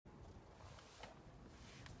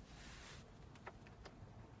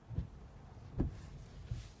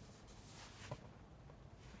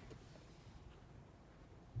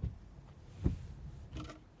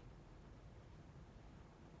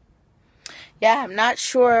Yeah, I'm not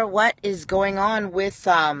sure what is going on with,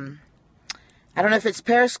 I don't know if it's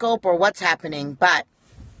Periscope or what's happening, but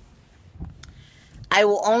I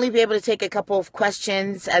will only be able to take a couple of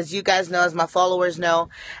questions. As you guys know, as my followers know,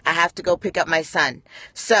 I have to go pick up my son.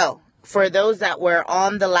 So, for those that were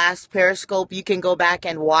on the last Periscope, you can go back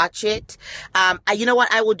and watch it. You know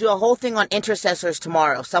what? I will do a whole thing on intercessors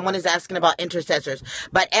tomorrow. Someone is asking about intercessors.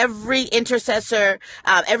 But every intercessor,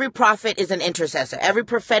 every prophet is an intercessor. Every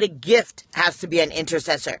prophetic gift has to be an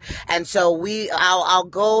intercessor. And so I'll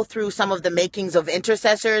go through some of the makings of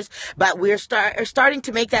intercessors, but we're starting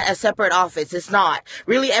to make that a separate office. It's not.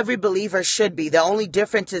 Really, every believer should be. The only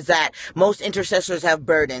difference is that most intercessors have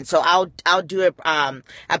burdens. So I'll do a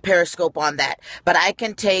Periscope on that, but I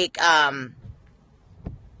can take I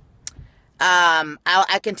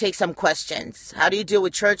can take some questions. How do you deal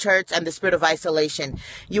with church hurts and the spirit of isolation?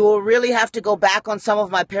 You will really have to go back on some of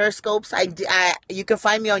my Periscopes. You can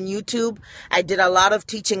find me on YouTube. I did a lot of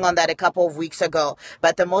teaching on that a couple of weeks ago,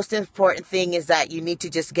 but the most important thing is that you need to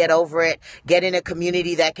just get over it, get in a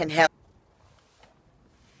community that can help.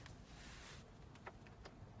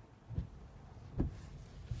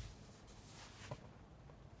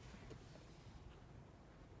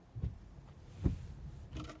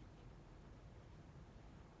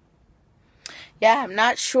 Yeah, I'm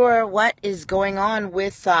not sure what is going on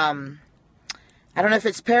with, I don't know if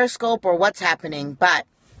it's Periscope or what's happening, but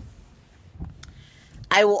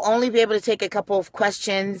I will only be able to take a couple of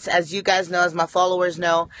questions. As you guys know, as my followers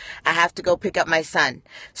know, I have to go pick up my son.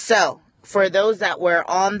 So, for those that were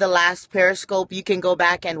on the last Periscope, you can go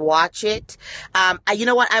back and watch it. You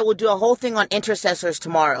know what? I will do a whole thing on intercessors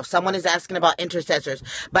tomorrow. Someone is asking about intercessors.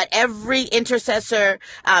 But every intercessor,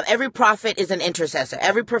 every prophet is an intercessor.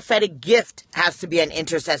 Every prophetic gift has to be an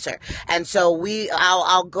intercessor. And so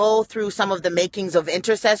I'll go through some of the makings of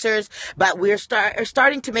intercessors, but we're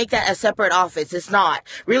starting to make that a separate office. It's not.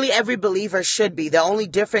 Really, every believer should be. The only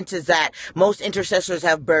difference is that most intercessors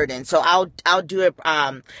have burdens. So I'll do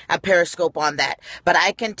a Periscope on that, but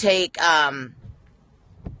I can take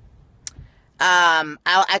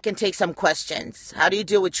I can take some questions. How do you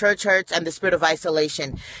deal with church hurts and the spirit of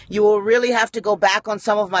isolation? You will really have to go back on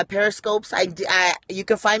some of my Periscopes. You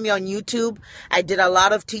can find me on YouTube. I did a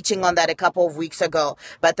lot of teaching on that a couple of weeks ago,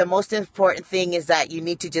 but the most important thing is that you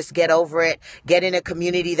need to just get over it, get in a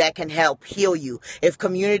community that can help heal you. If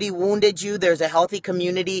community wounded you, there's a healthy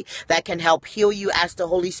community that can help heal you. Ask the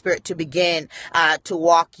Holy Spirit to begin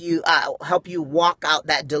to help you walk out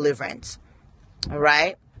that deliverance. All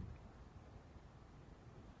right.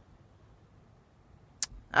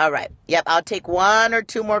 All right. Yep. I'll take one or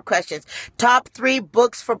two more questions. Top 3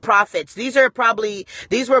 books for prophets. These were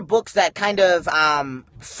books that kind of,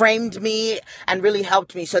 framed me and really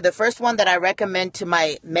helped me. So the first one that I recommend to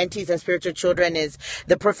my mentees and spiritual children is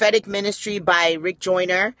The Prophetic Ministry by Rick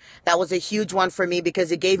Joyner. That was a huge one for me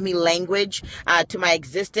because it gave me language, to my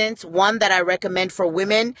existence. One that I recommend for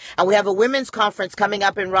women. And we have a women's conference coming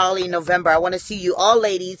up in Raleigh in November. I want to see you all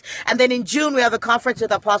ladies. And then in June, we have a conference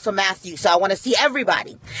with Apostle Matthew. So I want to see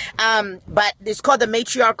everybody. But it's called The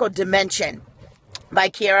Matriarchal Dimension by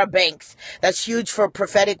Kiara Banks. That's huge for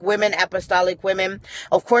prophetic women, apostolic women.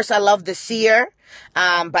 Of course, I love The Seer,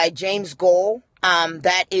 by James Goll.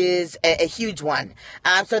 That is a huge one.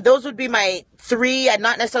 So those would be my 3,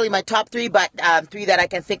 not necessarily my top 3, but 3 that I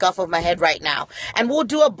can think off of my head right now. And we'll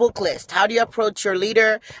do a book list. How do you approach your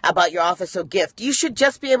leader about your office of gift? You should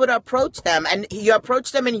just be able to approach them, and you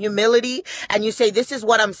approach them in humility, and you say, this is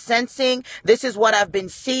what I'm sensing. This is what I've been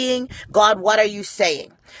seeing. God, what are you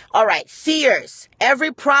saying? All right. Seers.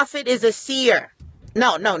 Every prophet is a seer.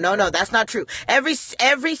 No, that's not true. Every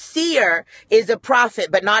seer is a prophet,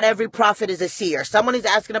 but not every prophet is a seer. Someone is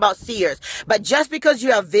asking about seers. But just because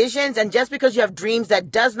you have visions and just because you have dreams, that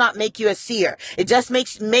does not make you a seer. It just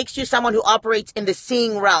makes you someone who operates in the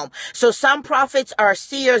seeing realm. So some prophets are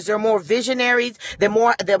seers. They're more visionaries.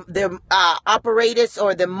 They're operators,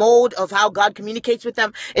 or the mode of how God communicates with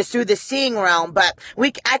them is through the seeing realm. But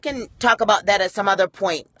I can talk about that at some other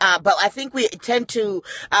point. But I think we tend to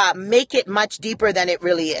make it much deeper than it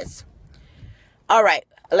really is. All right.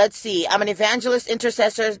 Let's see. I'm an evangelist,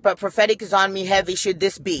 intercessor, but prophetic is on me heavy. Should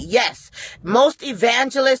this be? Yes. Most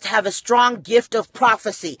evangelists have a strong gift of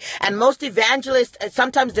prophecy. And most evangelists,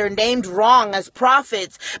 sometimes they're named wrong as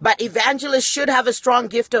prophets, but evangelists should have a strong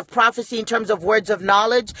gift of prophecy in terms of words of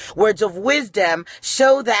knowledge, words of wisdom,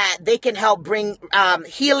 so that they can help bring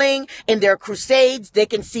healing in their crusades. They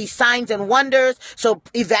can see signs and wonders. So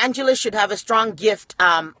evangelists should have a strong gift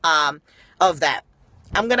of that.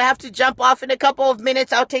 I'm going to have to jump off in a couple of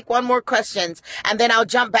minutes. I'll take one more questions and then I'll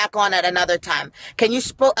jump back on at another time. Can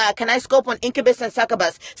I scope on incubus and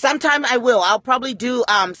succubus? Sometime I will. I'll probably do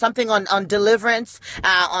something on deliverance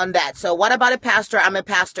on that. So what about a pastor? I'm a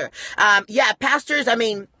pastor. Yeah, pastors, I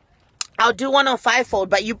mean, I'll do one on fivefold,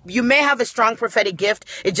 but you may have a strong prophetic gift.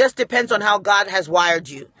 It just depends on how God has wired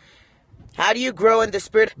you. How do you grow in the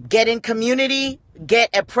spirit? Get in community,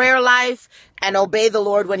 get a prayer life, and obey the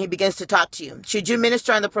Lord when he begins to talk to you. Should you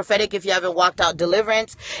minister on the prophetic if you haven't walked out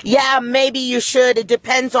deliverance? Yeah, maybe you should. It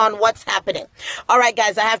depends on what's happening. All right,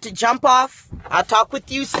 guys, I have to jump off. I'll talk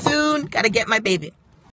with you soon. Gotta get my baby.